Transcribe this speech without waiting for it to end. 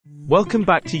Welcome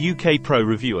back to UK Pro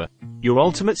Reviewer, your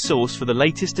ultimate source for the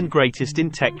latest and greatest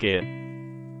in tech gear.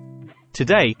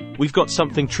 Today, we've got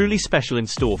something truly special in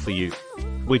store for you.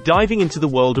 We're diving into the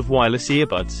world of wireless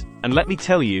earbuds, and let me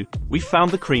tell you, we've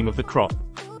found the cream of the crop.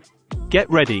 Get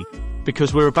ready,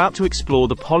 because we're about to explore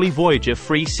the Voyager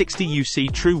 360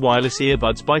 UC True Wireless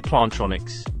Earbuds by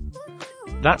Plantronics.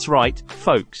 That's right,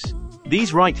 folks.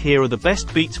 These right here are the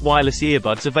best Beats Wireless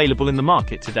Earbuds available in the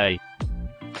market today.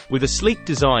 With a sleek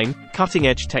design,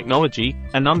 cutting-edge technology,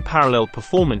 and unparalleled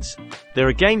performance, they're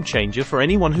a game-changer for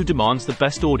anyone who demands the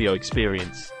best audio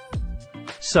experience.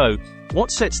 So,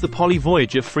 what sets the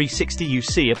Voyager 360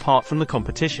 UC apart from the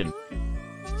competition?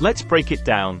 Let's break it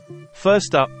down.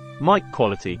 First up, mic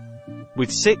quality.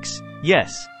 With six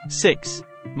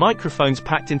microphones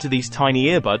packed into these tiny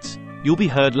earbuds, you'll be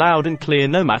heard loud and clear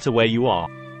no matter where you are.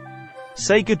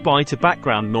 Say goodbye to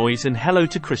background noise and hello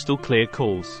to crystal clear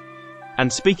calls.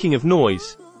 And speaking of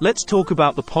noise, let's talk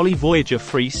about the Voyager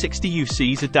 360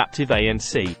 UC's adaptive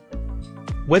ANC.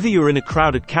 Whether you're in a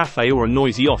crowded cafe or a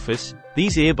noisy office,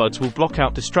 these earbuds will block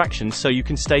out distractions so you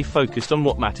can stay focused on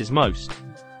what matters most.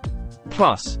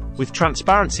 Plus, with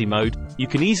transparency mode, you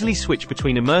can easily switch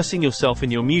between immersing yourself in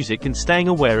your music and staying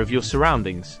aware of your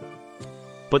surroundings.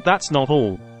 But that's not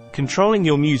all. Controlling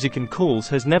your music and calls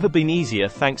has never been easier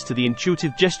thanks to the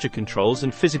intuitive gesture controls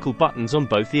and physical buttons on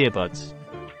both earbuds.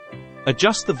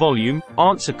 Adjust the volume,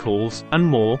 answer calls, and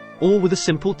more, all with a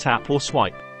simple tap or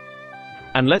swipe.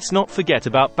 And let's not forget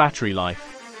about battery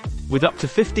life. With up to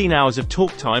 15 hours of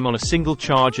talk time on a single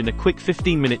charge and a quick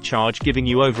 15-minute charge giving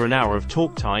you over an hour of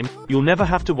talk time, you'll never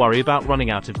have to worry about running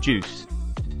out of juice.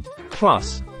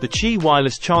 Plus, the Qi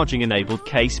wireless charging-enabled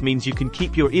case means you can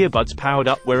keep your earbuds powered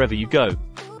up wherever you go.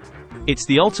 It's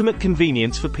the ultimate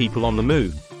convenience for people on the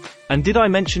move. And did I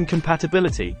mention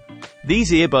compatibility?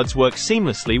 These earbuds work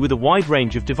seamlessly with a wide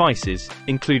range of devices,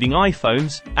 including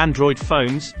iPhones, Android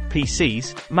phones,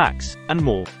 PCs, Macs, and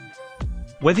more.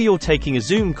 Whether you're taking a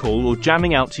Zoom call or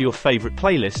jamming out to your favorite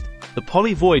playlist, the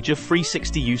Voyager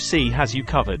 360 UC has you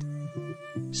covered.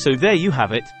 So there you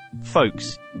have it,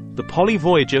 folks. The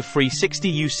Voyager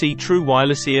 360 UC True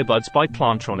Wireless Earbuds by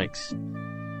Plantronics.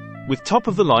 With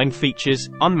top-of-the-line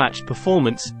features, unmatched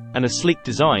performance, and a sleek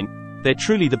design, they're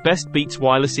truly the best Beats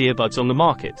wireless earbuds on the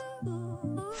market.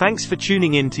 Thanks for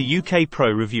tuning in to UK Pro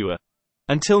Reviewer.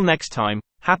 Until next time,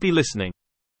 happy listening.